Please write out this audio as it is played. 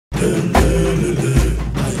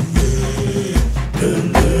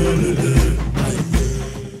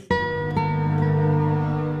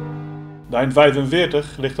Duin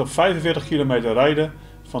 45 ligt op 45 kilometer rijden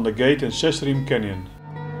van de Gate en 6-riem Canyon.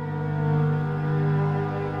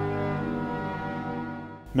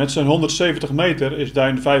 Met zijn 170 meter is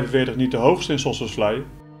Duin 45 niet de hoogste in Sossusvlei,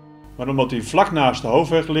 maar omdat hij vlak naast de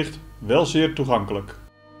hoofdweg ligt, wel zeer toegankelijk.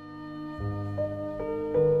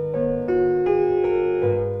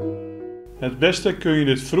 Het beste kun je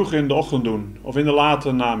dit vroeg in de ochtend doen of in de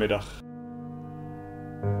late namiddag.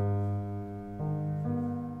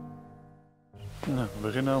 Nou, we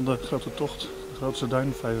beginnen aan de grote tocht, de grootste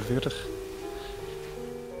duin 45.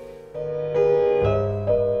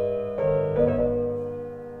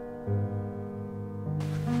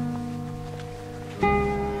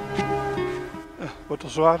 Wordt al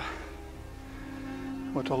zwaar.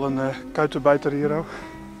 Wordt al een kuitenbijter hier ook.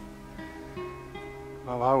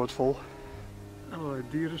 Maar we houden het vol. Allerlei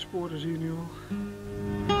dierensporen zie je nu al.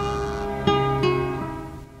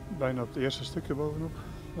 Bijna op het eerste stukje bovenop.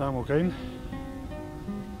 Daar moet ik heen.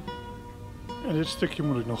 En dit stukje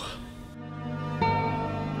moet ik nog.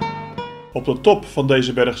 Op de top van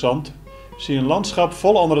deze bergzand zie je een landschap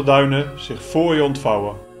vol andere duinen zich voor je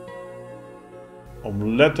ontvouwen.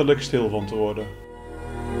 Om letterlijk stil van te worden.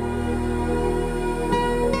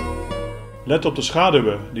 Let op de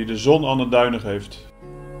schaduwen die de zon aan de duinen geeft.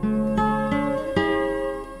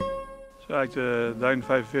 Zo heb ik de duin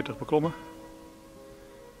 45 beklommen.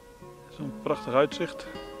 Zo'n prachtig uitzicht.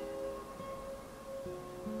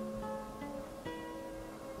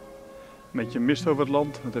 Een beetje mist over het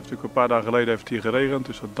land. Het heeft natuurlijk een paar dagen geleden heeft hier geregend,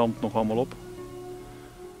 dus dat dampt nog allemaal op.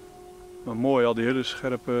 Maar mooi, al die hele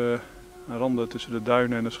scherpe randen tussen de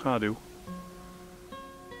duinen en de schaduw.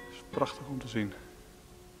 Het is prachtig om te zien.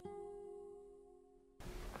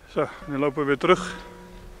 Zo, nu lopen we weer terug.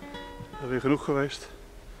 Dat is weer genoeg geweest.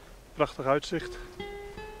 Prachtig uitzicht.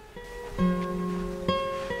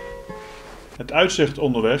 Het uitzicht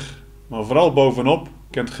onderweg, maar vooral bovenop,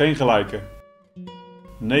 kent geen gelijke.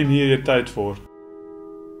 Neem hier je tijd voor.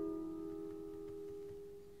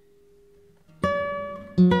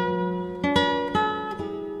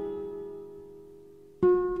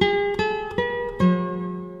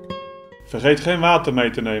 Vergeet geen water mee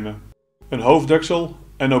te nemen. Een hoofddeksel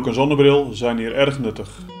en ook een zonnebril zijn hier erg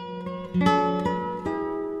nuttig.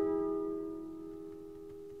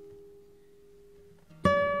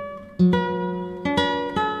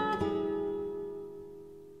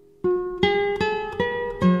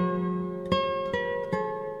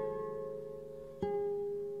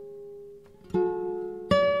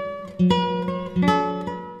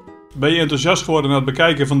 Ben je enthousiast geworden na het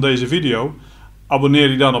bekijken van deze video? Abonneer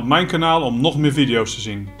je dan op mijn kanaal om nog meer video's te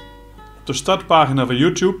zien. Op de startpagina van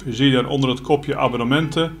YouTube zie je dan onder het kopje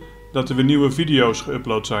abonnementen dat er weer nieuwe video's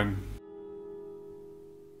geüpload zijn.